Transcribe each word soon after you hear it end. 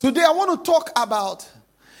Today I want to talk about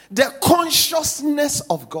the consciousness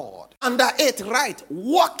of God. Under it, right,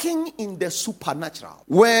 walking in the supernatural.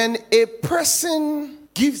 When a person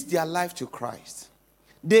gives their life to Christ,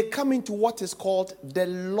 they come into what is called the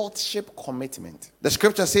Lordship commitment. The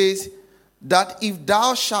scripture says that if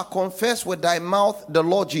thou shalt confess with thy mouth the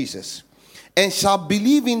Lord Jesus, and shalt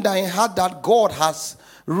believe in thine heart that God has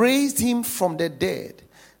raised him from the dead,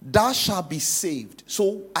 thou shalt be saved.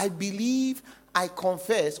 So I believe, I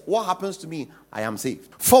confess, what happens to me? I am saved.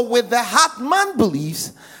 For with the heart man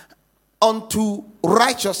believes unto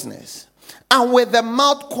righteousness, and with the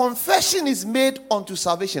mouth confession is made unto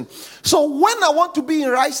salvation. So when I want to be in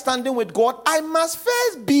right standing with God, I must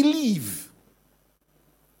first believe.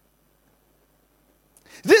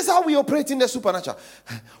 This is how we operate in the supernatural.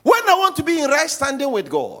 When I want to be in right standing with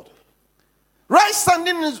God, right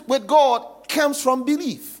standing with God comes from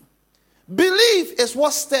belief. Belief is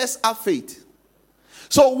what stirs up faith.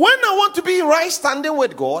 So when I want to be in right standing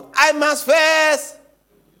with God, I must first.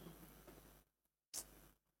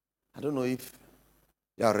 I don't know if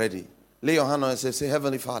you are ready. Lay your hand on and say,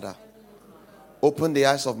 Heavenly Father, open the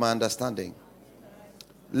eyes of my understanding.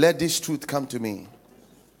 Let this truth come to me.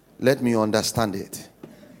 Let me understand it.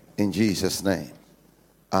 In Jesus' name.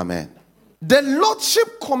 Amen. The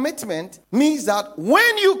Lordship commitment means that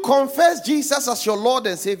when you confess Jesus as your Lord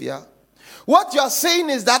and Savior, what you are saying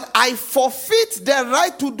is that I forfeit the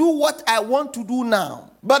right to do what I want to do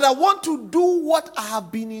now. But I want to do what I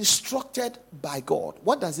have been instructed by God.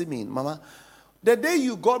 What does it mean, Mama? The day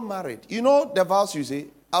you got married, you know the vows you say,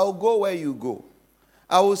 I'll go where you go.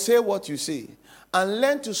 I will say what you say. And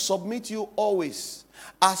learn to submit you always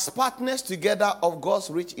as partners together of God's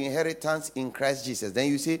rich inheritance in Christ Jesus. Then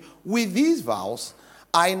you say, with these vows,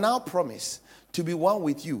 I now promise to be one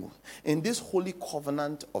with you in this holy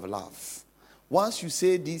covenant of love. Once you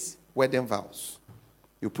say these wedding vows,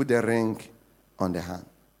 you put the ring on the hand.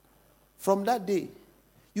 From that day,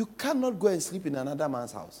 you cannot go and sleep in another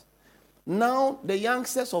man's house. Now, the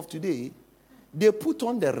youngsters of today, they put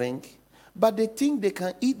on the ring, but they think they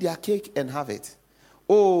can eat their cake and have it.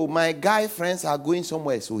 Oh, my guy friends are going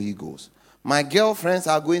somewhere, so he goes. My girlfriends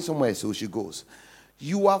are going somewhere, so she goes.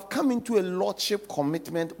 You have come into a lordship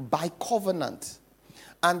commitment by covenant.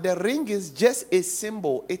 And the ring is just a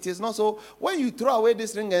symbol. It is not so. When you throw away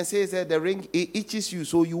this ring and say that the ring it itches you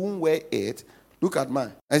so you won't wear it, look at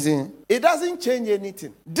mine. I see. It doesn't change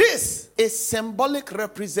anything. This is symbolic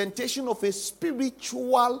representation of a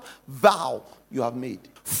spiritual vow you have made.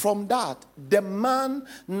 From that, the man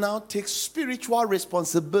now takes spiritual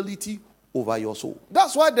responsibility over your soul.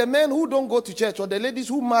 That's why the men who don't go to church or the ladies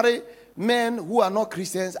who marry men who are not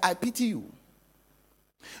Christians, I pity you.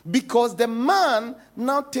 Because the man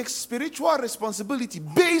now takes spiritual responsibility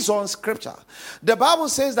based on scripture. The Bible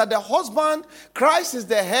says that the husband, Christ is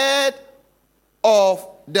the head of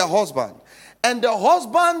the husband. And the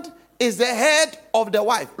husband is the head of the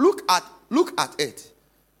wife. Look at it.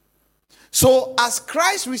 So as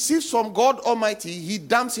Christ receives from God Almighty, he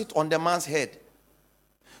dumps it on the man's head.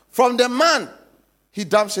 From the man, he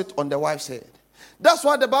dumps it on the wife's head. That's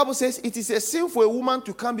why the Bible says it is a sin for a woman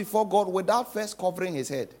to come before God without first covering his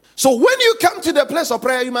head. So when you come to the place of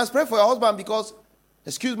prayer, you must pray for your husband because,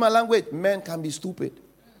 excuse my language, men can be stupid.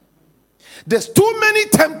 There's too many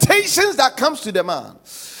temptations that comes to the man.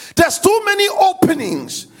 There's too many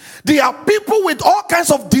openings. There are people with all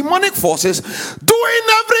kinds of demonic forces doing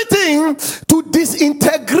everything to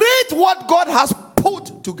disintegrate what God has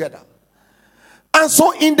put together. And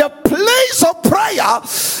so in the place of prayer,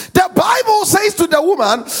 the Bible says to the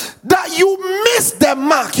woman that you miss the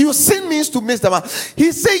mark. You sin means to miss the mark.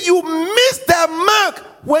 He said you miss the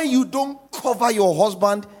mark when you don't cover your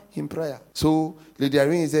husband in prayer. So Lady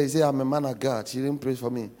Irene said, I'm a man of God. She didn't pray for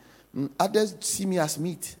me. Others see me as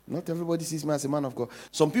meat. Not everybody sees me as a man of God.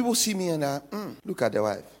 Some people see me and look at the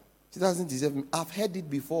wife. She doesn't deserve me. I've heard it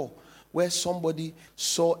before. Where somebody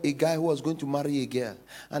saw a guy who was going to marry a girl.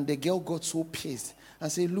 And the girl got so pissed.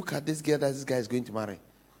 And said, look at this girl that this guy is going to marry.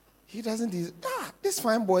 He doesn't deserve. This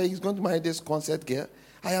fine boy is going to marry this concert girl.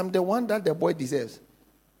 I am the one that the boy deserves.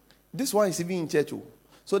 This one is even in church.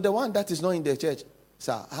 So the one that is not in the church,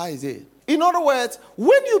 sir, how is it? In other words,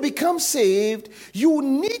 when you become saved, you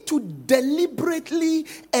need to deliberately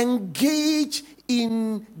engage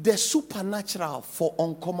in the supernatural for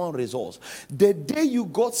uncommon results. The day you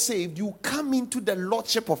got saved, you come into the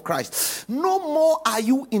Lordship of Christ. No more are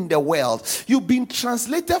you in the world. You've been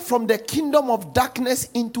translated from the kingdom of darkness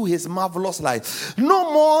into his marvelous light.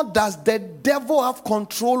 No more does the devil have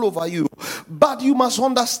control over you. But you must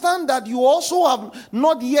understand that you also have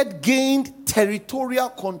not yet gained territorial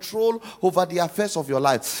control over the affairs of your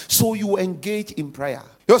life. So you engage in prayer.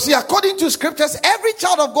 You see, according to scriptures, every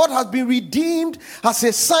child of God has been redeemed as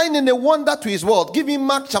a sign and a wonder to his world. Give me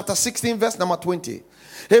Mark chapter 16, verse number 20.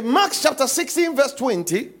 In Mark chapter 16, verse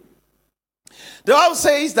 20, the Bible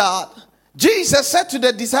says that Jesus said to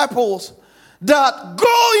the disciples that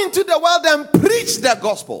go into the world and preach the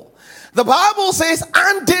gospel. The Bible says,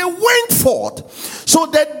 and they went forth. So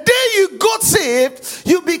the day you got saved,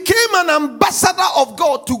 you became an ambassador of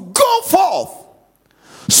God to go forth.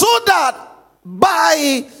 So that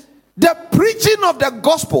by the preaching of the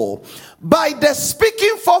gospel, by the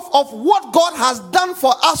speaking forth of what God has done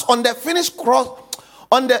for us on the finished cross,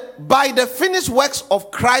 by the finished works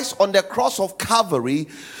of Christ on the cross of Calvary,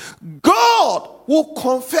 God will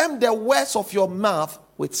confirm the words of your mouth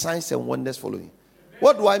with signs and wonders following.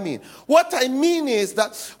 What do I mean? What I mean is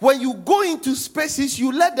that when you go into spaces,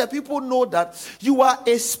 you let the people know that you are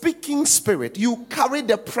a speaking spirit. You carry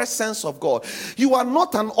the presence of God. You are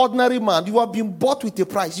not an ordinary man. You have been bought with a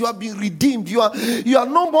price. You have been redeemed. You are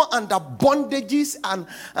no more under bondages and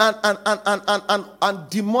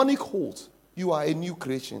demonic holds. You are a new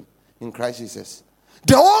creation in Christ Jesus.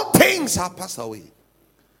 The old things have passed away.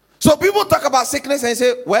 So people talk about sickness and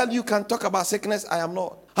say, well, you can talk about sickness. I am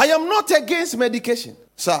not. I am not against medication.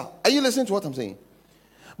 Sir, are you listening to what I'm saying?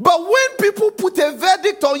 But when people put a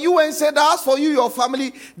verdict on you and say, as for you, your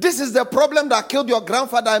family, this is the problem that killed your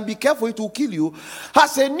grandfather and be careful, it will kill you.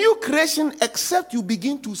 As a new creation, except you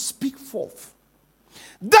begin to speak forth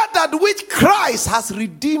that which Christ has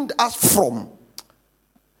redeemed us from.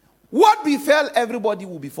 What befell everybody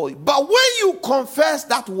will befall you. But when you confess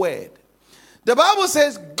that word, the Bible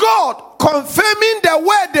says, God confirming the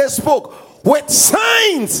word they spoke with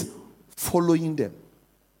signs following them.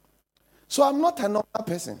 So I'm not a normal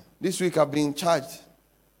person. This week I've been charged.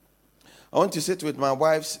 I want to sit with my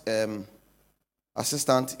wife's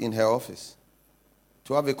assistant in her office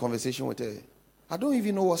to have a conversation with her. I don't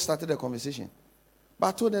even know what started the conversation. But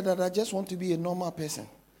I told her that I just want to be a normal person.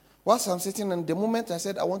 Whilst I'm sitting, and the moment I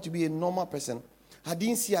said I want to be a normal person, I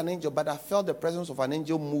didn't see an angel, but I felt the presence of an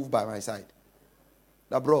angel move by my side.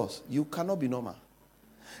 That, bros, you cannot be normal.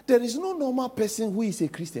 There is no normal person who is a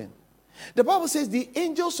Christian. The Bible says the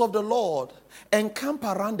angels of the Lord encamp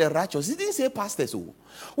around the righteous. It didn't say pastors.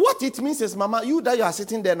 What it means is, Mama, you that you are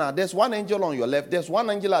sitting there now, there's one angel on your left, there's one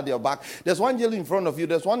angel at your back, there's one angel in front of you,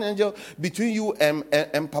 there's one angel between you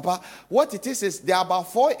and Papa. What it is there are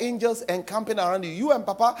about 4 angels encamping around you. You and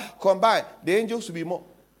Papa combined, the angels will be more.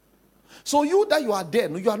 So you that you are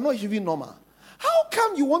there, you are not even normal. How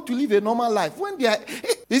come you want to live a normal life when they are?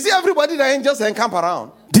 Is it everybody the angels encamp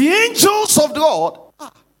around? The angels of God,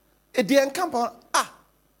 they encamp around.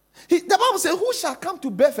 The Bible says, who shall come to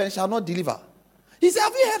birth and shall not deliver? He said,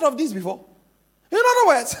 have you heard of this before? In other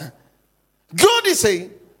words, God is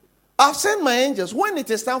saying, I've sent my angels. When it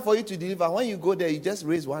is time for you to deliver, when you go there, you just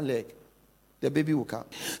raise one leg. The baby will come.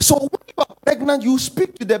 So when you are pregnant, you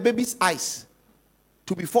speak to the baby's eyes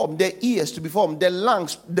to be formed, the ears to be formed, the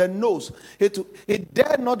lungs, the nose. It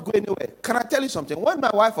dare not go anywhere. Can I tell you something? When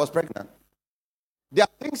my wife was pregnant, there are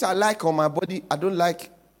things I like on my body I don't like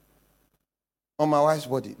on my wife's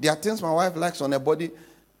body. There are things my wife likes on her body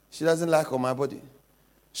she doesn't like on my body.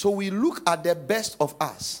 So we look at the best of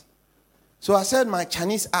us. So I said, my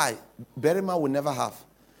Chinese eye, Berima will never have.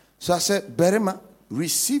 So I said, Berima,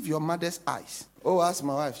 receive your mother's eyes. Oh, ask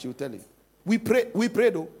my wife, she will tell you. We pray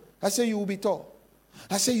though. I said, you will be tall.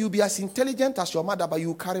 I said, you'll be as intelligent as your mother, but you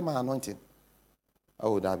will carry my anointing.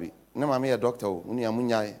 Oh, Dabi. No, I'm a doctor.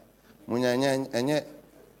 Munya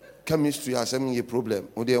chemistry has a problem.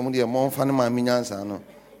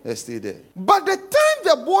 Stay there. But the time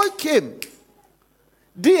the boy came,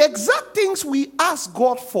 the exact things we asked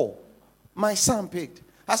God for, my son picked.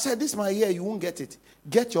 I said, this is my ear, you won't get it.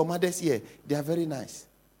 Get your mother's ear. They are very nice.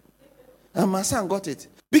 And my son got it.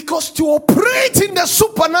 Because to operate in the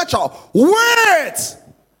supernatural, words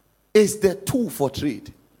is the tool for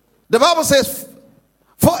trade. The Bible says,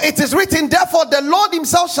 for it is written, therefore the Lord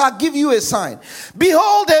himself shall give you a sign.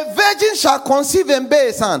 Behold, a virgin shall conceive and bear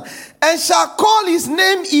a son, and shall call his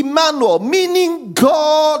name Emmanuel, meaning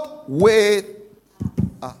God with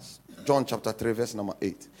us. John chapter 3, verse number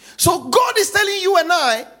 8. So God is telling you and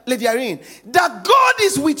I, Lady Irene, that God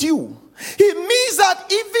is with you. It means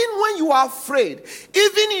that even when you are afraid,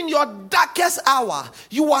 even in your darkest hour,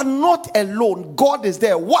 you are not alone. God is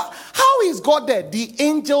there. What? How is God there? The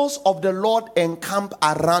angels of the Lord encamp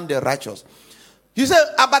around the righteous. You say,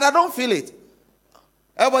 but I don't feel it.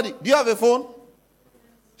 Everybody, do you have a phone?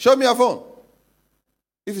 Show me your phone.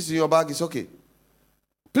 If it's in your bag, it's okay.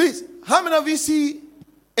 Please, how many of you see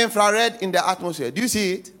infrared in the atmosphere? Do you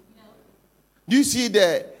see it? No. Do you see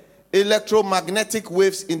the electromagnetic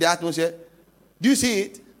waves in the atmosphere? Do you see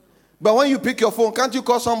it? But when you pick your phone, can't you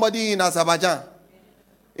call somebody in Azerbaijan,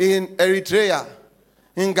 in Eritrea,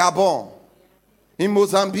 in Gabon, in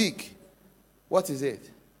Mozambique? What is it?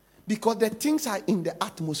 Because the things are in the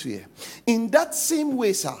atmosphere. In that same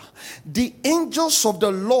way, sir, the angels of the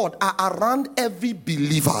Lord are around every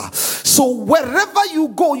believer. So wherever you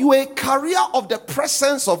go, you are a carrier of the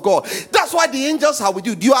presence of God. That's why the angels are with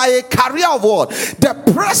you. You are a carrier of what?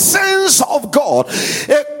 The presence of God.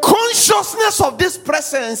 A consciousness of this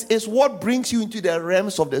presence is what brings you into the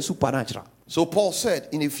realms of the supernatural. So Paul said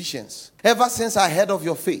in Ephesians, ever since I heard of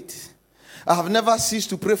your faith, I have never ceased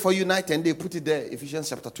to pray for you night and day. Put it there, Ephesians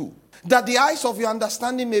chapter 2. That the eyes of your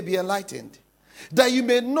understanding may be enlightened. That you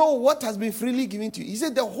may know what has been freely given to you. He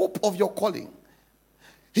said the hope of your calling.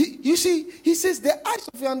 He says the eyes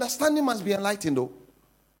of your understanding must be enlightened though.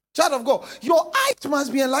 Child of God, your eyes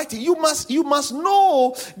must be enlightened. You must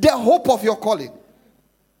know the hope of your calling.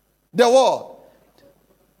 The word.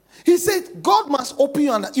 He said, God must open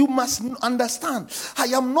you, you must understand. I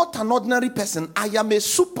am not an ordinary person. I am a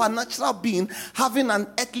supernatural being having an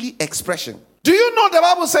earthly expression. Do you know the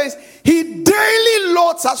Bible says he daily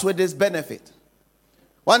loads us with this benefit?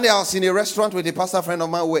 One day I was in a restaurant with a pastor friend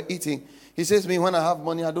of mine. We were eating. He says to me, when I have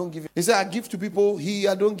money, I don't give him. He said, I give to people.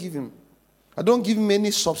 I don't give him. I don't give him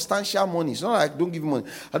any substantial money. It's not like I don't give him money.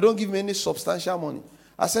 I don't give him any substantial money.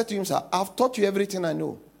 I said to him, sir, I've taught you everything I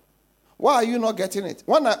know. Why are you not getting it?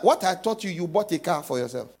 What I taught you, you bought a car for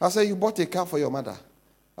yourself. I said, you bought a car for your mother.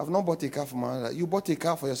 I've not bought a car for my mother. You bought a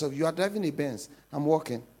car for yourself. You are driving a Benz. I'm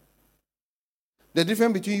walking. The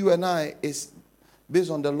difference between you and I is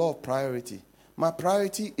based on the law of priority. My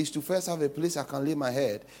priority is to first have a place I can lay my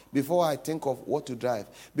head before I think of what to drive.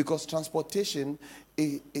 Because transportation,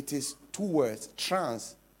 it is two words.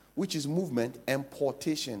 Trans, which is movement, and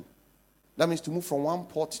portation. That means to move from one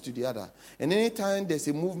port to the other. And anytime there's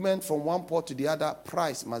a movement from one port to the other,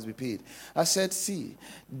 price must be paid. I said, see,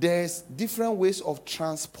 there's different ways of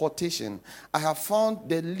transportation. I have found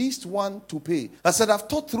the least one to pay. I said, I've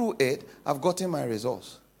thought through it. I've gotten my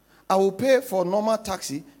results. I will pay for normal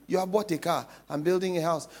taxi. You have bought a car. I'm building a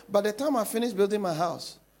house. By the time I finish building my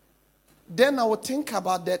house, then I will think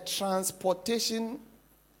about the transportation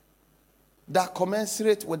that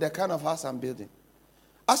commensurate with the kind of house I'm building.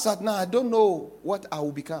 As at now, I don't know what I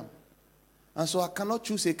will become. And so I cannot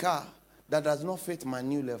choose a car that does not fit my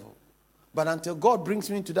new level. But until God brings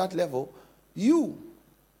me to that level, you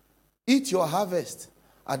eat your harvest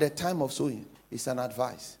at the time of sowing. It's an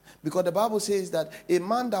advice. Because the Bible says that a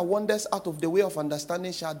man that wanders out of the way of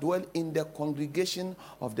understanding shall dwell in the congregation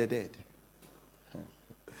of the dead.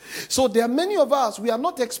 So there are many of us, we are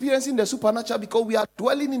not experiencing the supernatural because we are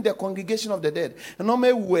dwelling in the congregation of the dead. And no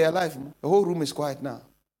matter we were alive, the whole room is quiet now.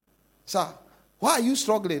 Sir, why are you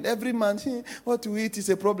struggling? Every man, what to eat is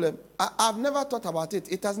a problem. I've never thought about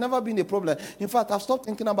it. It has never been a problem. In fact, I've stopped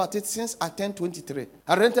thinking about it since I turned 23.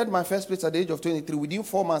 I rented my first place at the age of 23. Within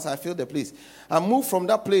 4 months, I filled the place. I moved from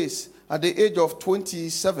that place at the age of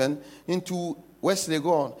 27 into West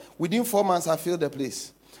Legon. Within 4 months, I filled the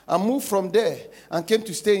place. I moved from there and came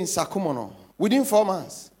to stay in Sakumono. Within 4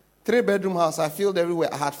 months, 3-bedroom house, I filled everywhere.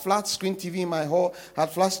 I had flat screen TV in my hall. I had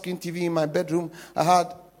flat screen TV in my bedroom. I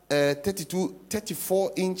had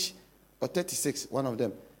 34-inch or 36, one of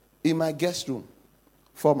them, in my guest room.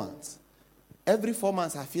 4 months. Every 4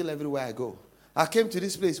 months, I feel everywhere I go. I came to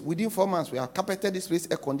this place. Within 4 months, we have carpeted this place.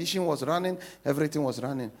 Air conditioning was running. Everything was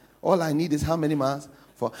running. All I need is how many months?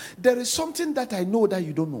 There is something that I know that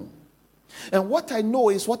you don't know. And what I know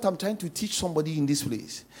is what I'm trying to teach somebody in this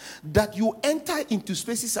place. That you enter into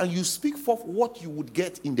spaces and you speak forth what you would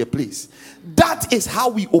get in the place. That is how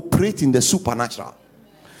we operate in the supernatural.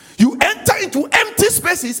 You enter into empty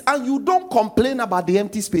spaces and you don't complain about the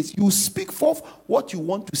empty space. You speak forth what you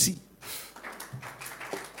want to see.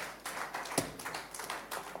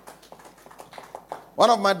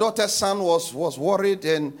 One of my daughter's son was worried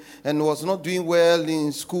and was not doing well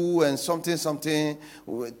in school and something.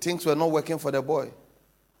 Things were not working for the boy.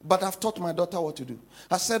 But I've taught my daughter what to do.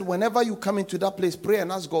 I said, whenever you come into that place, pray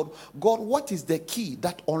and ask God, what is the key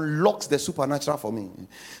that unlocks the supernatural for me?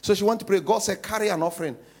 So she wanted to pray. God said, carry an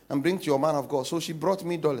offering and bring to your man of God. So she brought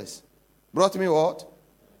me dollars. Brought me what?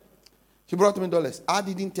 She brought me dollars. I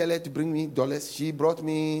didn't tell her to bring me dollars. She brought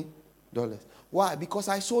me dollars. Why? Because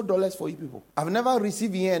I sold dollars for you people. I've never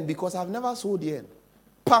received yen because I've never sold yen.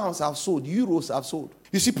 Pounds I've sold. Euros I've sold.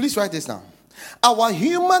 You see, please write this down. Our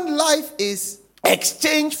human life is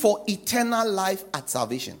exchange for eternal life at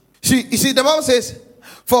salvation. You see, the Bible says,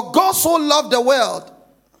 for God so loved the world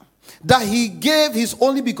that he gave his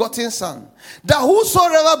only begotten son, that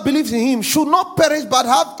whosoever believes in him should not perish but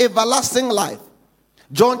have everlasting life.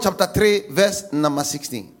 John chapter 3 verse number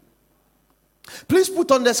 16. Please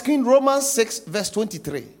put on the screen Romans 6 verse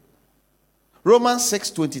 23. Romans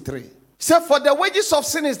 6:23. So for the wages of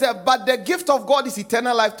sin is death, but the gift of God is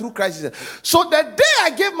eternal life through Christ Jesus. So the day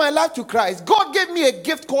I gave my life to Christ, God gave me a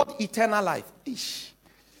gift called eternal life.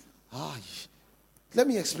 Let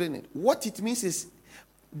me explain it. What it means is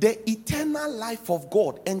the eternal life of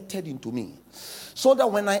God entered into me. So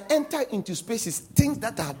that when I enter into spaces, things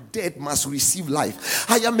that are dead must receive life.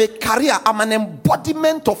 I am a carrier. I'm an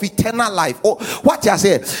embodiment of eternal life. Oh, what you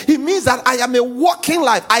say? It means that I am a walking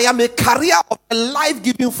life. I am a carrier of a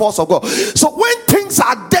life-giving force of God. So when things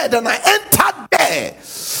are dead and I enter there,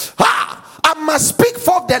 I must speak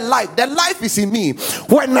forth the life. The life is in me.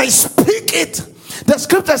 When I speak it, the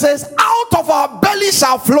scripture says, out of our belly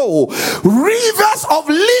shall flow rivers of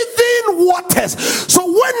living waters. So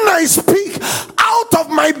when I speak, out of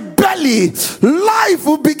my belly, life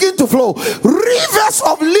will begin to flow. Rivers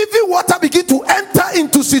of living water begin to enter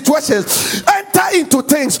into situations, enter into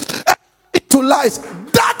things, into lives.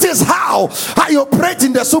 That is how I operate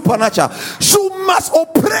in the supernatural. You must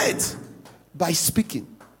operate by speaking.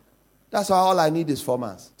 That's why all I need is 4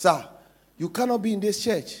 months. Sir, you cannot be in this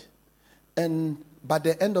church and by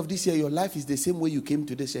the end of this year, your life is the same way you came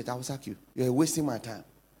to this church. I will sack you. You're wasting my time.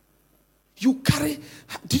 You carry.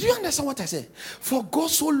 Did you understand what I said? For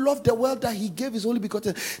God so loved the world that he gave his only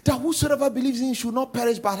begotten, that whosoever believes in him should not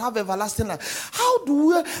perish but have everlasting life. How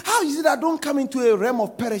is it that I don't come into a realm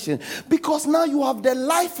of perishing? Because now you have the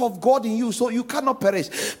life of God in you, so you cannot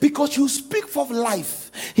perish. Because you speak forth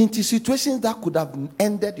life into situations that could have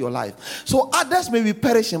ended your life. So others may be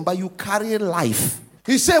perishing, but you carry life.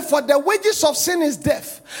 He said, for the wages of sin is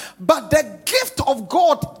death, but the gift of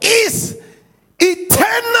God is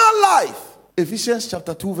eternal life. Ephesians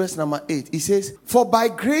chapter 2 verse number 8. He says, for by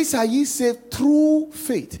grace are ye saved through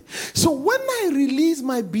faith. So when I release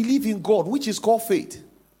my belief in God, which is called faith,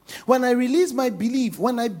 when I release my belief,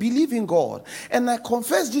 when I believe in God, and I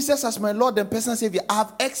confess Jesus as my Lord and personal Savior, I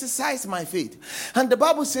have exercised my faith. And the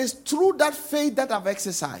Bible says, through that faith that I've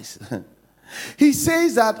exercised, he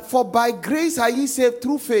says that for by grace are ye saved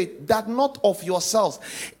through faith, that not of yourselves.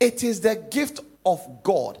 It is the gift of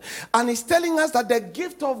God. And he's telling us that the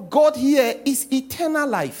gift of God here is eternal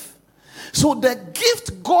life. So the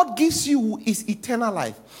gift God gives you is eternal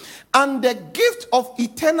life. And the gift of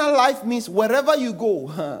eternal life means wherever you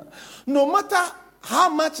go, no matter how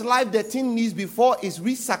much life the thing needs before it's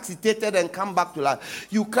resuscitated and come back to life,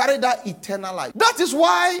 you carry that eternal life. That is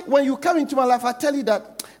why when you come into my life, I tell you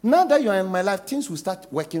that now that you are in my life, things will start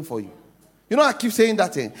working for you. You know, I keep saying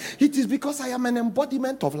that thing. It is because I am an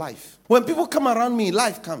embodiment of life. When people come around me,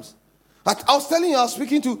 life comes. I was telling you, I was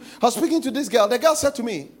speaking to this girl. The girl said to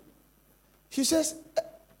me, she says,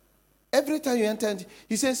 every time you enter,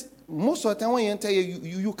 he says, most of the time when you enter here,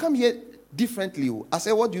 you come here differently. I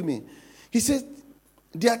said, what do you mean? He said,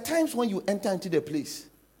 there are times when you enter into the place,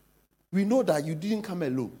 we know that you didn't come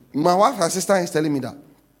alone. My wife, her sister is telling me that.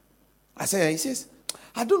 I said, he says,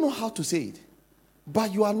 I don't know how to say it,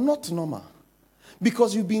 but you are not normal.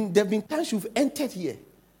 Because there have been times you've entered here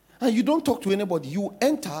and you don't talk to anybody. You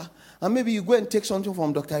enter and maybe you go and take something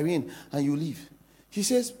from Dr. Irene and you leave. He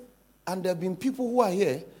says, and there have been people who are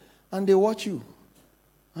here and they watch you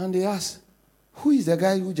and they ask, who is the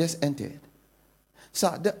guy who just entered?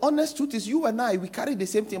 Sir, the honest truth is you and I, we carry the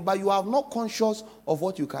same thing, but you are not conscious of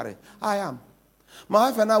what you carry. I am. My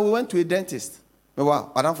wife and I, we went to a dentist.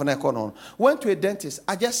 Wow, went to a dentist.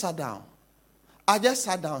 I just sat down,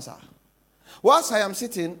 sir. Whilst I am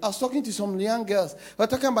sitting, I was talking to some young girls. We were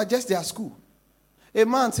talking about just their school. A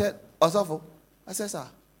man said, Osofo. I said, sir,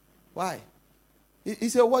 why? He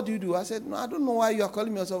said, what do you do? I said, no, I don't know why you are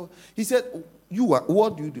calling me Osofo. He said,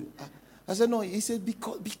 what do you do? I said, no. He said,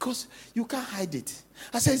 because you can't hide it.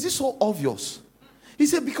 I said, is this so obvious? He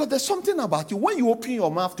said, because there's something about you. When you open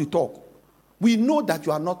your mouth to talk, we know that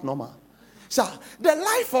you are not normal. Sir, the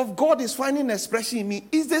life of God is finding expression in me.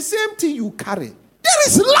 It's the same thing you carry. There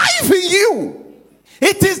is life in you.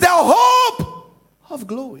 It is the hope of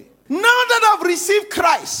glory. Now that I've received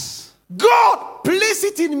Christ, God placed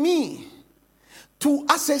it in me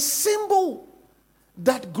as a symbol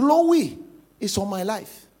that glory is on my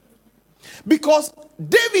life. Because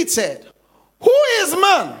David said, who is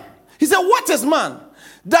man? He said, what is man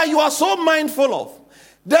that you are so mindful of?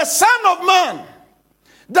 The Son of Man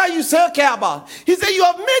that you so care about. He said, you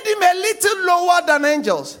have made him a little lower than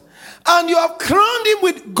angels. And you have crowned him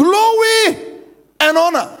with glory and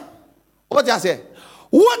honor. What did I say?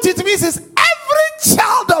 What it means is every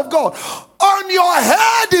child of God, on your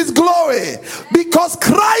head is glory. Because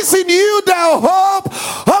Christ in you, the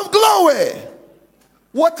hope of glory.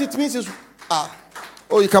 What it means is,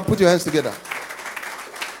 you can put your hands together.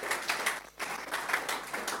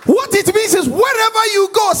 What it means is wherever you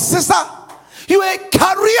go, sister, you are a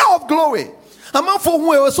carrier of glory. I'm not for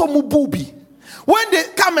who so mububi. When they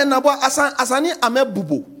come and about asani ame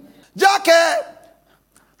bubu. Jake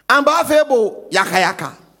ambafebo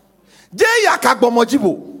yakayaka. Je yaka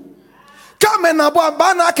bomojibo. Come and about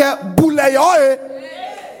banake buleyoe.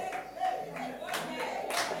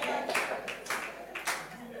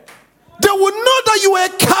 They will know that you are a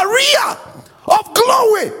carrier of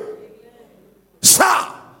glory. Sir,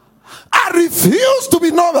 I refuse to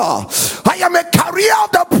be normal. I am a carrier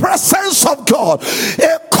of the presence of God.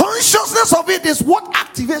 A consciousness of it is what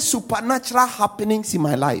activates supernatural happenings in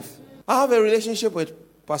my life. I have a relationship with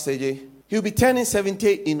Pastor J. He'll be turning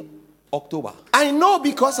 70 in October. I know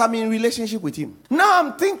because I'm in relationship with him. Now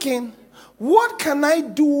I'm thinking, what can I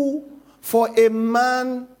do for a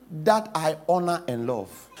man that I honor and love?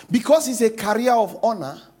 Because he's a carrier of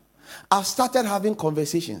honor, I've started having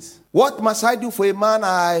conversations. What must I do for a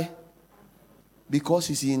man because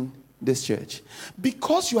he's in this church?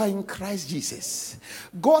 Because you are in Christ Jesus,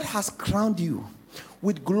 God has crowned you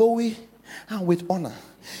with glory and with honor.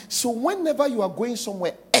 So whenever you are going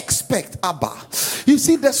somewhere, expect Abba. You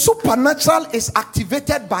see, the supernatural is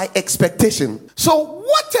activated by expectation. So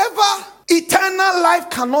whatever eternal life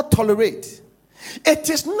cannot tolerate, it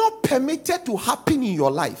is not permitted to happen in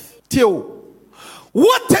your life. Theo.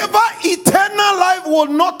 Whatever eternal life will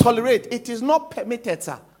not tolerate, it is not permitted,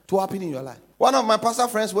 sir, to happen in your life. One of my pastor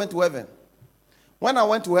friends went to heaven. When I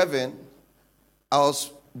went to heaven, I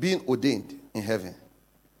was being ordained in heaven.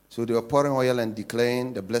 So they were pouring oil and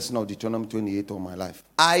declaring the blessing of Deuteronomy 28 on my life.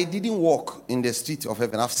 I didn't walk in the street of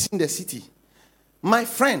heaven. I've seen the city. My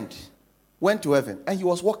friend went to heaven and he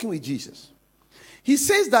was walking with Jesus. He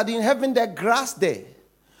says that in heaven, the grass there,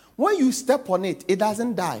 when you step on it, it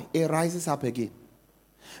doesn't die. It rises up again.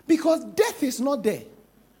 Because death is not there.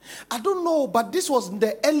 I don't know, but this was in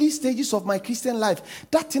the early stages of my Christian life.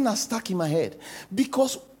 That thing has stuck in my head.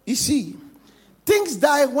 Because, you see, things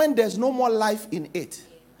die when there's no more life in it.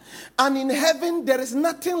 And in heaven, there is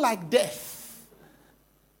nothing like death.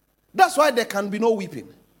 That's why there can be no weeping.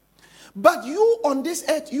 But you on this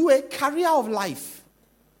earth, you are a carrier of life.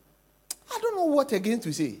 I don't know what again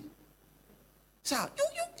to say. Sir,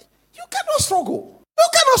 you cannot struggle. You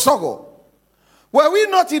cannot struggle. Were we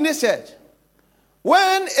not in this church?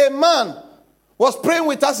 When a man was praying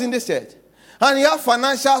with us in this church, and he had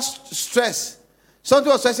financial stress,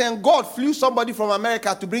 something was stressing, and God flew somebody from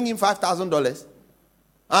America to bring him $5,000.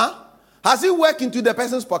 Huh? Has it worked into the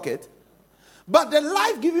person's pocket? But the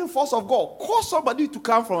life-giving force of God caused somebody to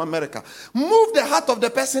come from America, move the heart of the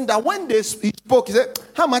person that when he spoke, he said,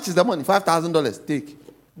 how much is the money? $5,000. Take.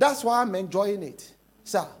 That's why I'm enjoying it,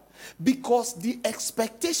 sir. Because the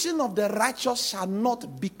expectation of the righteous shall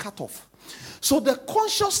not be cut off. So the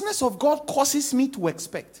consciousness of God causes me to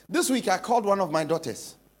expect. This week I called one of my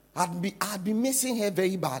daughters. I'd be missing her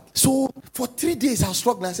very bad. So for 3 days I was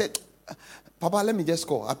struggling. I said, Papa, let me just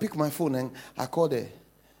call. I picked my phone and I called her.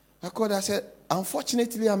 I said,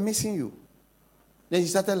 unfortunately, I'm missing you. Then she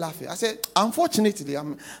started laughing. I said, unfortunately,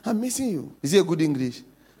 I'm missing you. Is it a good English?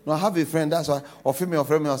 No, I have a friend, that's why, or female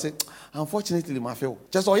friend, I say, unfortunately, my feel.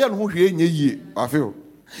 Just so you know who I feel.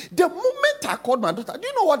 The moment I called my daughter, do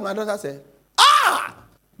you know what my daughter said?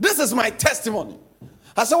 This is my testimony.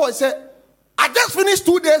 I said, what? He said, I just finished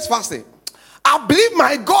 2 days fasting. I believe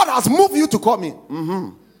my God has moved you to call me.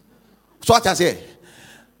 So what I said,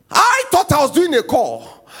 I thought I was doing a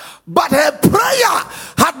call, but her prayer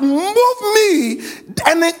had moved me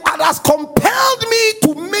and it has compelled me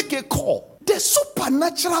to make a call. The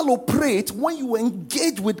supernatural operates when you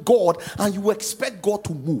engage with God and you expect God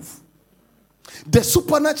to move. The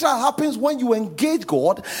supernatural happens when you engage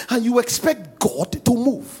God and you expect God to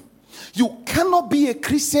move. You cannot be a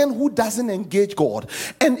Christian who doesn't engage God.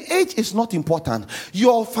 And age is not important.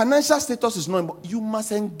 Your financial status is not important. You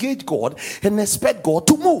must engage God and expect God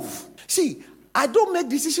to move. See, I don't make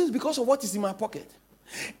decisions because of what is in my pocket.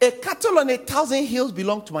 A cattle on 1,000 hills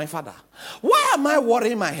belong to my father. Why am I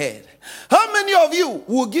worrying my head? How many of you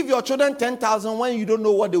will give your children 10,000 when you don't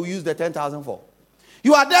know what they will use the 10,000 for?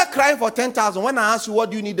 You are there crying for 10,000. When I ask you what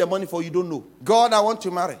do you need the money for, you don't know. God, I want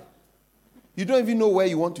to marry. You don't even know where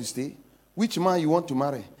you want to stay, which man you want to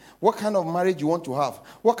marry, what kind of marriage you want to have,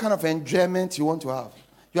 what kind of enjoyment you want to have.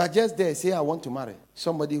 You are just there saying, I want to marry.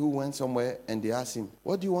 Somebody who went somewhere and they asked him,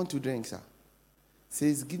 what do you want to drink, sir?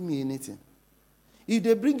 Says, give me anything. If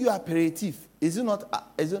they bring you aperitif, is it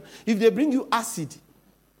not? If they bring you acid,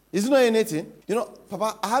 is it not anything? You know,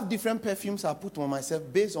 Papa, I have different perfumes I put on myself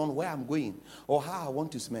based on where I'm going or how I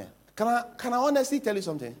want to smell. Can I honestly tell you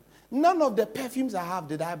something? None of the perfumes I have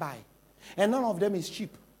did I buy. And none of them is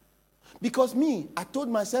cheap. Because I told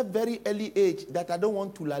myself very early age that I don't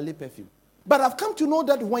want Tulale perfume. But I've come to know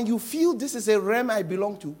that when you feel this is a realm I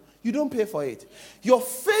belong to, you don't pay for it. Your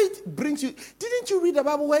faith brings you. Didn't you read the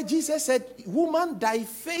Bible where Jesus said, woman, thy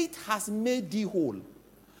faith has made thee whole?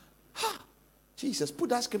 Jesus, put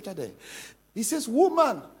that scripture there. He says,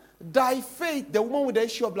 woman, thy faith, the woman with the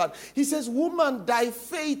issue of blood. He says, woman, thy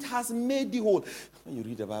faith has made thee whole. When you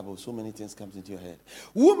read the Bible, so many things comes into your head.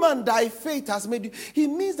 Woman, thy faith has made you. It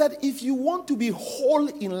means that if you want to be whole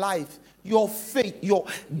in life, your faith,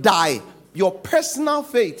 your personal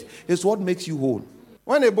faith is what makes you whole.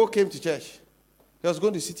 When a boy came to church, he was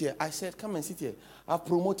going to sit here. I said, come and sit here. I've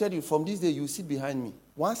promoted you. From this day, you sit behind me.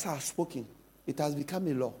 Once I've spoken, it has become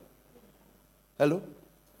a law. Hello?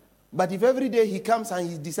 But if every day he comes and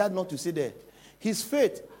he decides not to sit there, his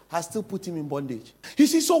faith has still put him in bondage. You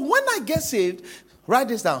see, so when I get saved, write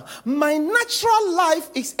this down. My natural life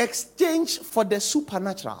is exchanged for the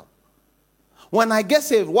supernatural. When I get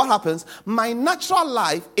saved, what happens? My natural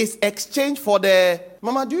life is exchanged for the...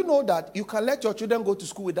 Mama, do you know that you can let your children go to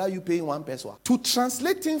school without you paying 1 peso? To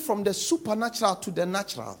translate things from the supernatural to the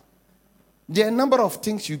natural, there are a number of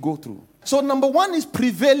things you go through. So number one is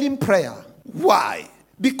prevailing prayer. Why?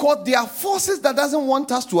 Because there are forces that doesn't want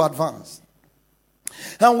us to advance.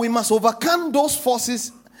 And we must overcome those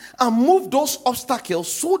forces and move those obstacles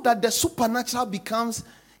so that the supernatural becomes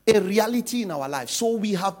a reality in our life. So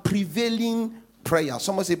we have prevailing prayer.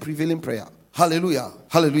 Someone say prevailing prayer. Hallelujah.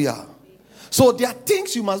 Hallelujah. So there are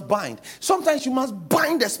things you must bind. Sometimes you must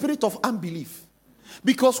bind the spirit of unbelief.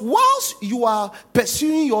 Because whilst you are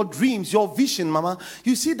pursuing your dreams, your vision, mama,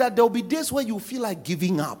 you see that there will be days where you feel like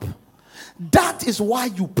giving up. That is why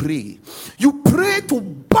you pray. You pray to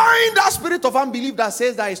bind that spirit of unbelief that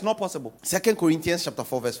says that it's not possible. 2 Corinthians chapter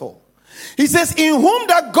 4 verse 4. He says, in whom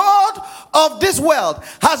the God of this world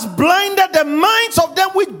has blinded the minds of them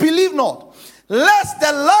which believe not, lest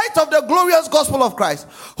the light of the glorious gospel of Christ,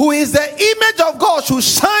 who is the image of God, should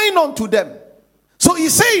shine unto them. So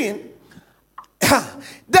he's saying,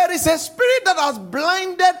 there is a spirit that has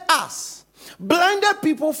blinded us, blinded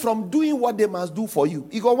people from doing what they must do for you.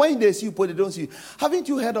 Because when they see you, they don't see you. Haven't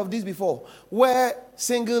you heard of this before? Where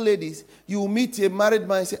single ladies, you meet a married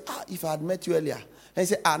man and say, if I had met you earlier. And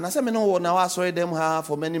say, now I saw them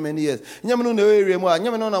for many, many years.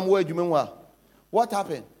 What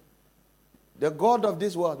happened? The God of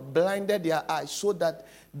this world blinded their eyes so that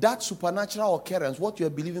supernatural occurrence, what you are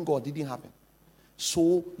believing God, didn't happen.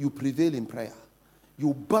 So you prevail in prayer.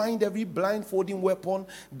 You bind every blindfolding weapon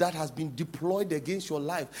that has been deployed against your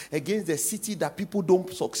life, against the city that people don't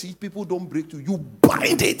succeed, people don't break through. You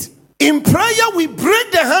bind it. In prayer, we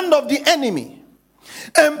break the hand of the enemy.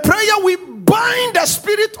 In prayer, we bind the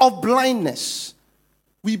spirit of blindness.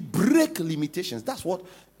 We break limitations. That's what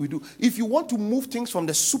we do. If you want to move things from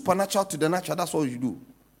the supernatural to the natural, that's what you do.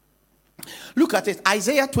 Look at it.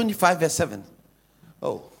 Isaiah 25 verse 7.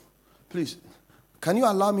 Oh, please. Can you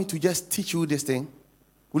allow me to just teach you this thing?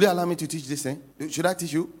 Will you allow me to teach this thing? Should I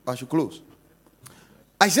teach you? Or I should close?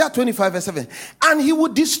 Isaiah 25 verse 7. And he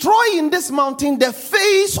would destroy in this mountain the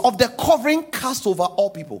face of the covering cast over all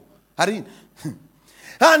people.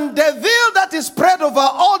 And the veil that is spread over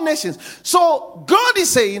all nations. So God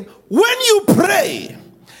is saying, when you pray,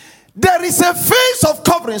 there is a face of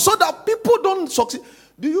covering so that people don't succeed.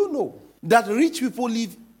 Do you know that rich people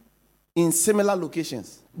live in similar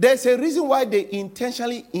locations? There's a reason why they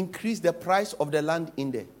intentionally increase the price of the land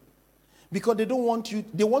in there. Because they don't want you,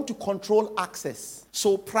 they want to control access.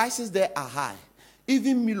 So prices there are high.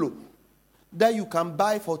 Even Milo, that you can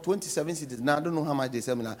buy for 27 cities. Now, I don't know how much they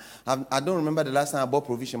sell me now. I don't remember the last time I bought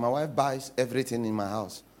provision. My wife buys everything in my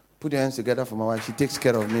house. Put your hands together for my wife. She takes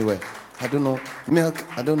care of me well. I don't know. Milk,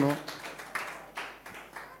 I don't know.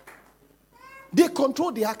 They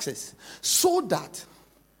control the access. So that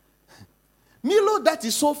Milo that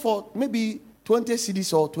is sold for maybe 20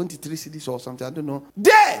 cities or 23 cities or something, I don't know.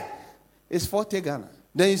 There is 40 Ghana.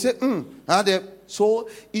 Then you say, so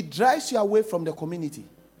it drives you away from the community.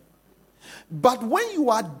 But when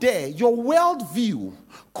you are there, your world view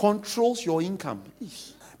controls your income.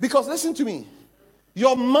 Because listen to me,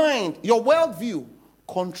 your mind, your world view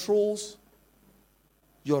controls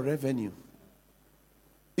your revenue.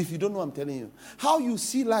 If you don't know, I'm telling you. How you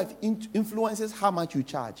see life influences how much you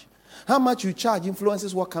charge. How much you charge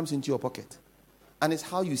influences what comes into your pocket. And it's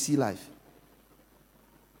how you see life.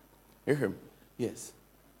 You hear me? Yes.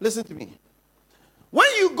 Listen to me. When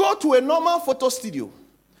you go to a normal photo studio,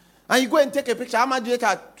 and you go and take a picture, how much do you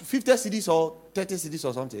charge? 50 CDs or 30 CDs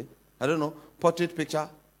or something? I don't know. Portrait picture.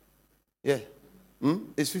 Yeah.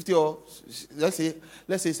 It's 50 or, let's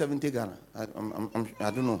say 70 Ghana. I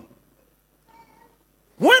don't know.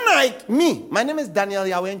 When Unlike me, my name is Daniel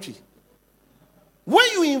Antwi. When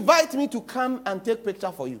you invite me to come and take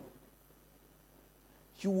picture for you,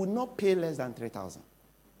 you will not pay less than 3,000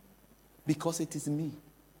 because it is me.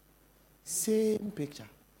 Same picture.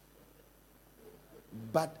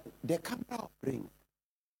 But the camera I'll bring,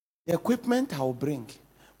 the equipment I'll bring,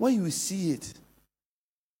 when you see it,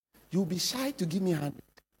 you'll be shy to give me 100.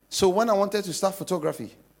 So when I wanted to start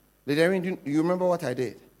photography, Lady Irene, do you remember what I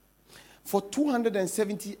did? For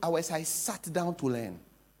 270 hours, I sat down to learn.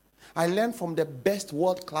 I learned from the best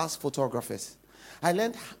world-class photographers. I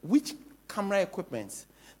learned which camera equipment.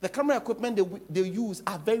 The camera equipment they use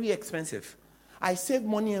are very expensive. I saved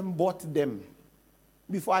money and bought them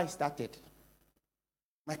before I started.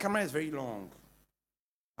 My camera is very long.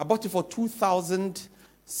 I bought it for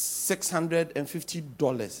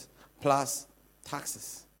 $2,650 plus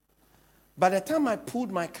taxes. By the time I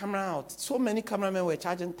pulled my camera out, so many cameramen were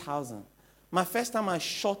charging 1,000. My first time I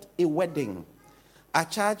shot a wedding, I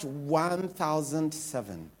charged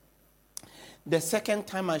 1,007. The second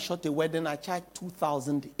time I shot a wedding, I charged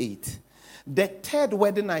 2,008. The third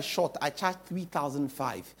wedding I shot, I charged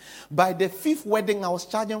 3,005. By the fifth wedding, I was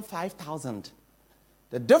charging 5,000.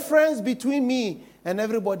 The difference between me and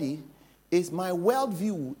everybody is my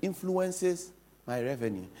worldview influences my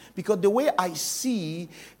revenue. Because the way I see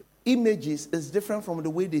images is different from the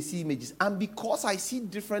way they see images. And because I see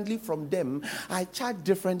differently from them, I charge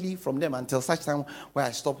differently from them until such time where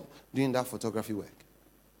I stop doing that photography work.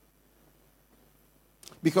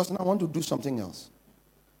 Because now I want to do something else.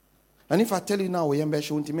 And if I tell you now,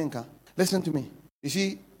 listen to me. You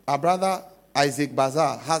see, our brother Isaac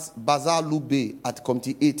Bazaar has Bazaar Lube at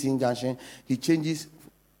Committee 18 Junction. He changes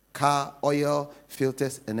car, oil,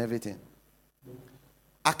 filters, and everything.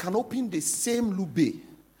 I can open the same Lube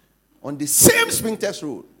on the same Spring Test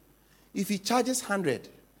Road. If he charges 100,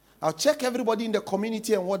 I'll check everybody in the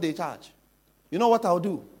community and what they charge. You know what I'll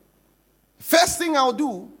do? First thing I'll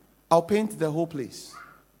do, I'll paint the whole place.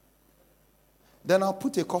 Then I'll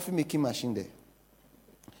put a coffee making machine there.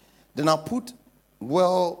 Then I'll put,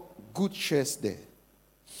 good chairs there.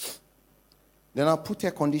 Then I'll put air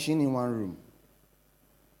conditioning in one room.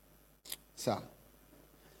 Sir.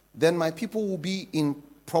 Then my people will be in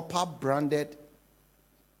proper branded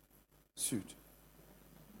suit.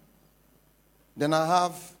 Then I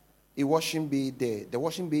have a washing bay there. The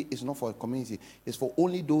washing bay is not for a community. It's for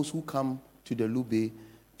only those who come to the Lube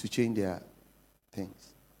to change their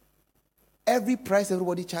things. Every price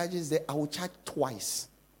everybody charges there, I will charge twice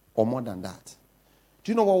or more than that.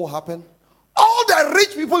 Do you know what will happen? All the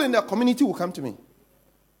rich people in the community will come to me.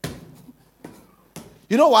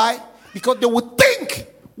 You know why? Because they will think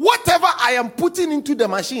whatever I am putting into the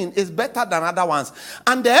machine is better than other ones.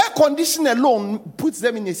 And the air conditioning alone puts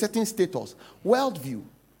them in a certain status. Worldview.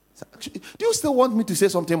 Do you still want me to say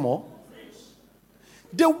something more?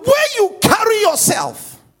 The way you carry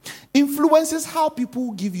yourself influences how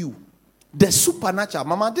people give you. The supernatural.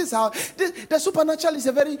 Mama, this is how the supernatural is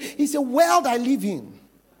it's a world I live in.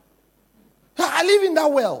 I live in that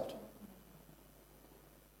world.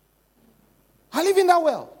 I live in that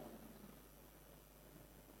world.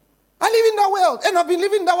 I live in that world. And I've been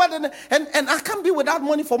living in that world and I can't be without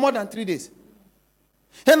money for more than 3 days.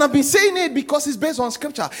 And I've been saying it because it's based on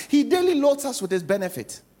scripture. He daily loads us with his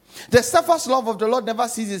benefit. The steadfast love of the Lord never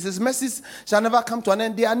ceases. His mercies shall never come to an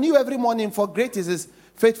end. They are new every morning, for great is his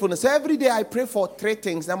faithfulness. So every day I pray for 3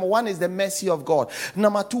 things. Number 1 is the mercy of God.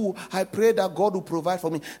 Number 2, I pray that God will provide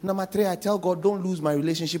for me. Number 3, I tell God, don't lose my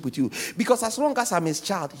relationship with you. Because as long as I'm his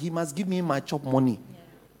child, he must give me my chop money.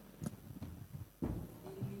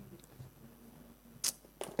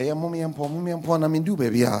 Hey, mommy, I'm do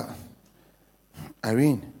baby.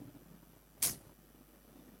 Irene,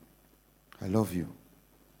 I love you.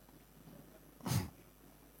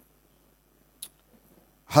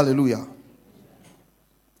 Hallelujah.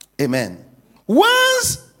 Amen.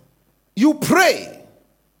 Once you pray,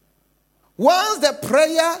 once the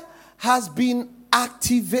prayer has been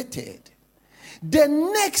activated, the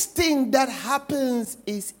next thing that happens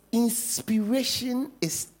is inspiration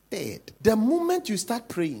is stirred. The moment you start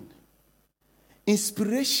praying,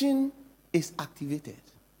 inspiration is activated.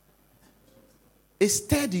 It's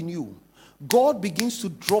stirred in you. God begins to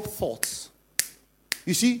drop thoughts.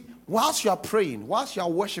 You see, whilst you are praying, whilst you are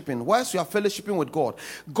worshiping, whilst you are fellowshipping with God,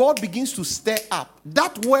 God begins to stir up.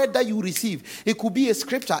 That word that you receive, it could be a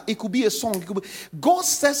scripture, it could be a song. God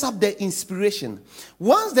stirs up the inspiration.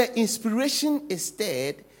 Once the inspiration is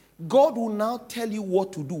stirred, God will now tell you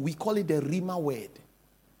what to do. We call it the Rhema word.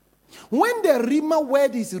 When the Rhema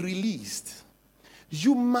word is released,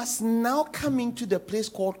 you must now come into the place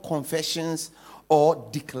called confessions or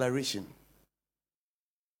declaration.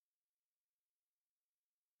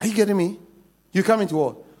 you getting me? You come into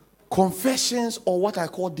what? Confessions, or what I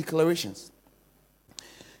call declarations.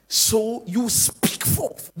 So you speak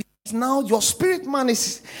forth. Because now your spirit man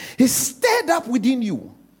is stirred up within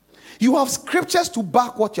you. You have scriptures to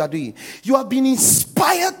back what you are doing. You have been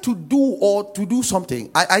inspired to do something.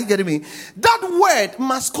 Are you getting me? That word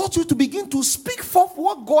must cause you to begin to speak forth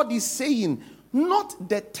what God is saying, not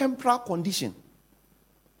the temporal condition.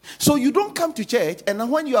 So you don't come to church,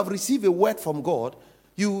 and when you have received a word from God,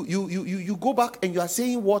 you go back and you are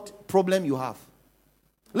saying what problem you have.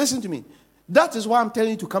 Listen to me. That is why I'm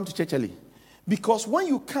telling you to come to church early. Because when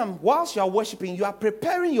you come, whilst you are worshiping, you are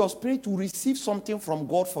preparing your spirit to receive something from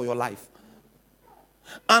God for your life.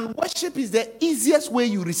 And worship is the easiest way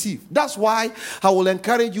you receive. That's why I will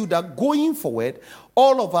encourage you that going forward,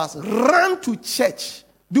 all of us run to church.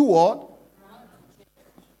 Do what?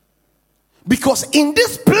 Because in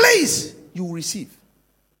this place, you receive.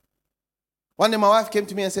 One day my wife came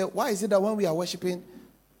to me and said, why is it that when we are worshiping,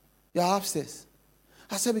 you are upstairs?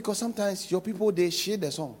 I said, because sometimes your people, they share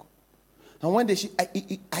the song. And when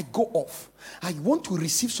I go off. I want to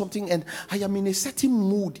receive something, and I am in a certain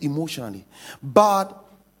mood emotionally. But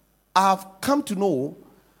I've come to know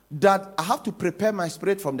that I have to prepare my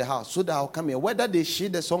spirit from the house so that I'll come here. Whether they share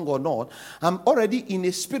the song or not, I'm already in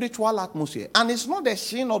a spiritual atmosphere. And it's not the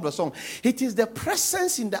sharing of the song. It is the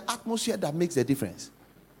presence in the atmosphere that makes the difference.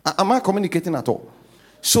 Am I communicating at all?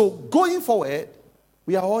 So going forward,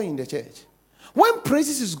 we are all in the church. When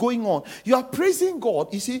praises is going on, you are praising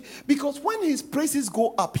God, you see, because when his praises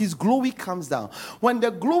go up, his glory comes down. When the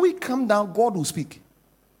glory comes down, God will speak.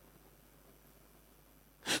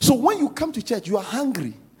 So when you come to church, you are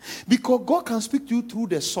hungry because God can speak to you through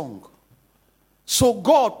the song. So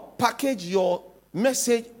God packaged your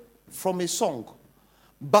message from a song,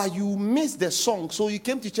 but you missed the song, so you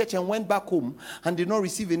came to church and went back home and did not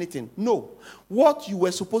receive anything. No. What you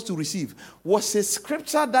were supposed to receive was a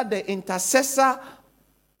scripture that the intercessor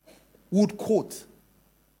would quote.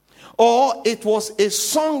 Or it was a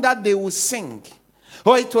song that they would sing.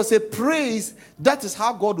 Or it was a praise. That is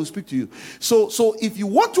how God will speak to you. So if you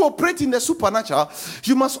want to operate in the supernatural,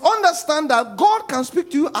 you must understand that God can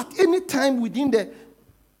speak to you at any time within the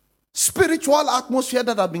spiritual atmosphere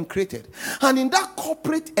that have been created. And in that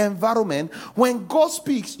corporate environment, when God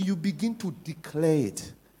speaks, you begin to declare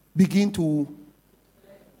it.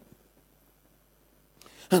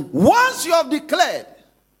 And once you have declared,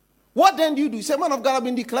 what then do? You say, man of God, I've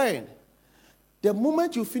been declaring. The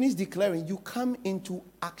moment you finish declaring, you come into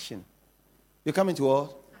action. You come into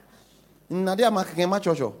what?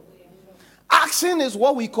 Action is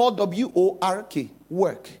what we call WORK,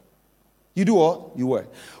 work. You do what? You work.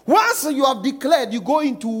 Once you have declared, you go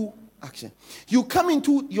into action. You come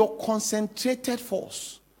into your concentrated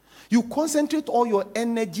force. You concentrate all your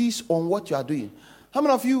energies on what you are doing. How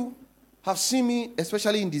many of you have seen me,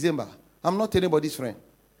 especially in December? I'm not anybody's friend.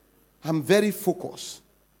 I'm very focused.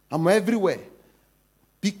 I'm everywhere.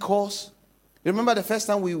 Because, remember the first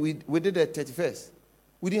time we did the 31st?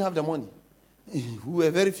 We didn't have the money. We were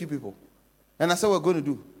very few people. And I said, what we're going to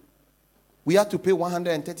do? We had to pay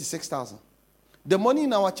 136,000. The money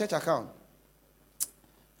in our church account.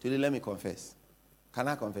 Today, let me confess. Can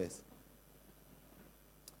I confess?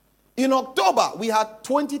 In October, we had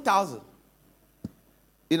 20,000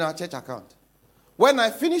 in our church account. When I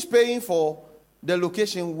finished paying for the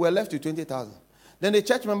location, we were left with 20,000. Then the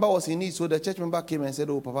church member was in need, so the church member came and said,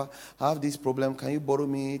 oh, Papa, I have this problem. Can you borrow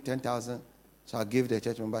me 10,000? So I gave the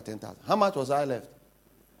church member 10,000. How much was I left?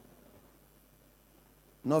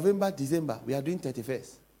 November, December, we are doing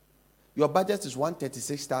 31st. Your budget is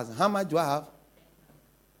 136,000. How much do I have?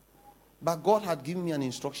 But God had given me an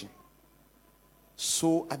instruction.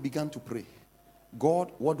 So I began to pray.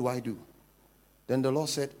 God, what do I do? Then the Lord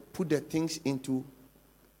said, put the things into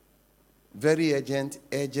very urgent,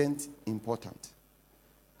 important.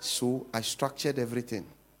 So I structured everything.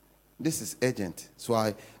 This is urgent. So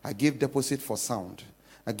I gave deposit for sound.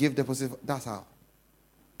 I gave deposit, that's how.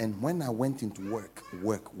 And when I went into work,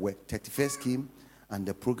 31st came and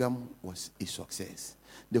the program was a success.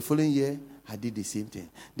 The following year, I did the same thing.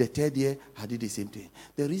 The third year, I did the same thing.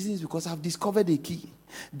 The reason is because I've discovered a key.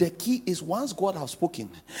 The key is once God has spoken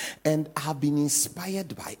and I have been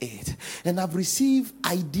inspired by it and I've received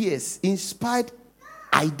ideas, inspired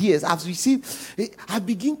ideas. I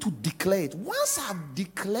begin to declare it. Once I've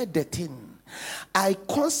declared the thing, I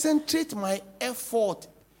concentrate my effort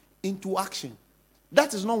into action.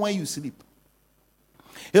 That is not when you sleep.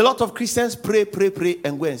 A lot of Christians pray,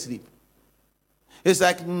 and go and sleep. It's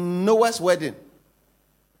like Noah's wedding.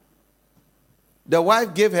 The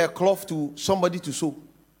wife gave her cloth to somebody to sew.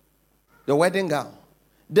 The wedding gown.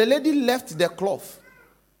 The lady left the cloth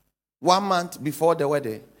 1 month before the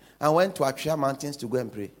wedding, and went to Antwi Mountains to go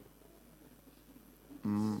and pray.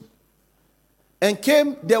 And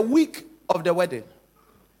came the week of the wedding.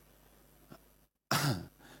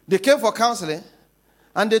 They came for counseling,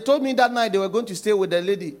 and they told me that night they were going to stay with the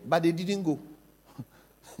lady, but they didn't go.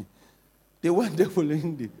 They went the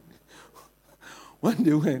following day. When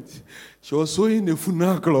they went, she was sewing a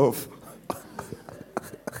funeral cloth.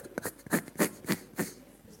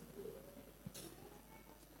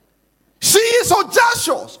 She is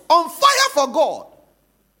audacious, on fire for God.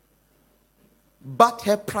 But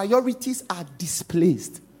her priorities are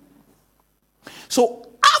displaced. So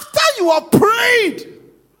after you have prayed,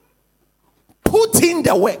 put in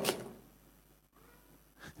the work.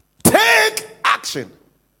 Take action.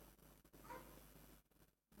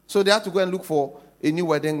 So they had to go and look for a new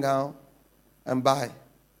wedding gown and buy.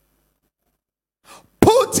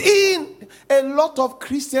 Put in. A lot of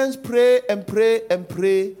Christians pray and pray and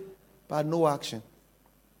pray, but no action.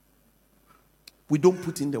 We don't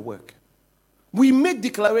put in the work. We make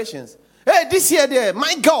declarations. Hey, this year there,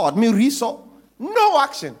 my God, me resort. No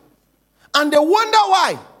action. And they wonder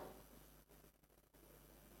why.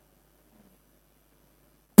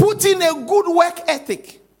 Put in a good work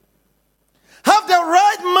ethic. Have the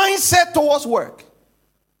right mindset towards work.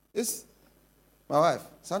 It's my wife.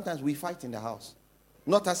 Sometimes we fight in the house.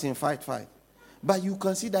 Not as in fight. But you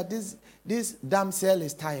can see that this damsel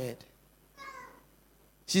is tired.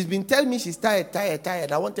 She's been telling me she's tired.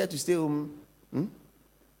 I want her to stay home.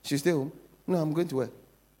 She stay home? No, I'm going to work.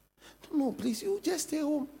 No, please, you just stay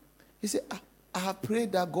home. He said, I have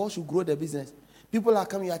prayed that God should grow the business. People are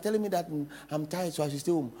coming, you are telling me that I'm tired, so I should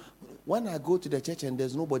stay home. When I go to the church and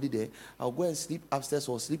there's nobody there, I'll go and sleep upstairs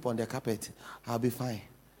or sleep on the carpet. I'll be fine.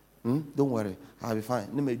 Don't worry, I'll be fine.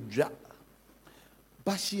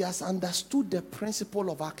 But she has understood the principle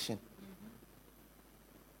of action.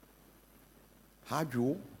 How do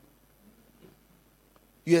you?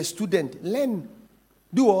 You're a student. Learn.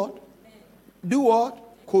 Do what? Do what?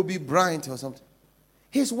 Kobe Bryant or something.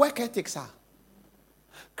 His work ethic, sir.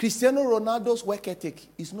 Cristiano Ronaldo's work ethic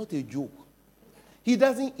is not a joke. He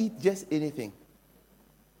doesn't eat just anything.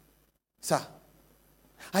 Sir.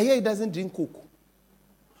 I hear he doesn't drink Coke.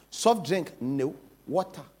 Soft drink, no.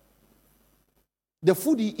 Water. The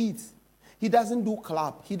food he eats, he doesn't do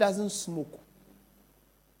club. He doesn't smoke.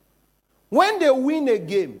 When they win a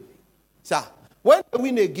game, sir, when they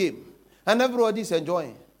win a game and everybody is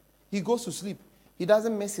enjoying, he goes to sleep. He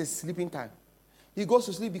doesn't miss his sleeping time. He goes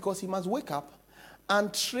to sleep because he must wake up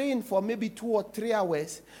and train for maybe 2 or 3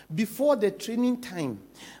 hours before the training time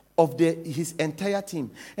of his entire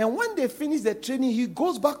team. And when they finish the training, he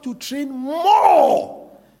goes back to train more.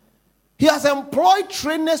 He has employed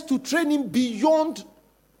trainers to train him beyond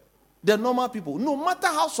the normal people. No matter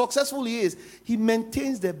how successful he is, he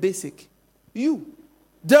maintains the basic.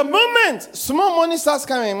 The moment small money starts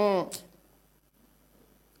coming,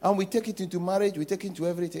 and we take it into marriage, we take it into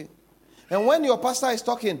everything. And when your pastor is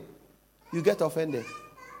talking, you get offended.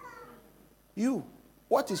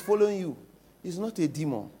 What is following you is not a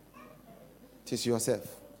demon. It is yourself.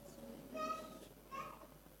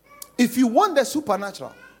 If you want the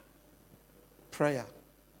supernatural, prayer,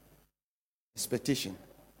 expectation,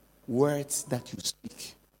 words that you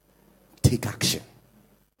speak, take action.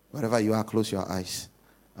 Wherever you are, close your eyes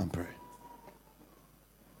and pray.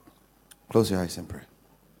 Close your eyes and pray.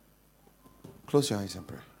 Close your eyes and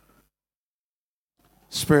pray.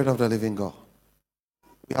 Spirit of the living God,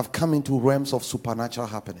 we have come into realms of supernatural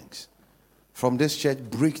happenings. From this church,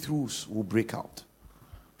 breakthroughs will break out.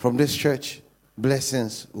 From this church,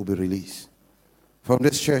 blessings will be released. From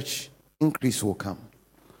this church, increase will come.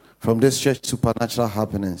 From this church, supernatural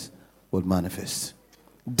happenings will manifest.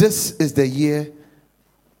 This is the year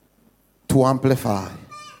to amplify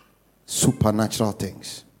supernatural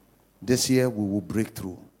things. This year we will break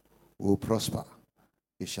through. We will prosper.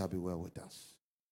 It shall be well with us.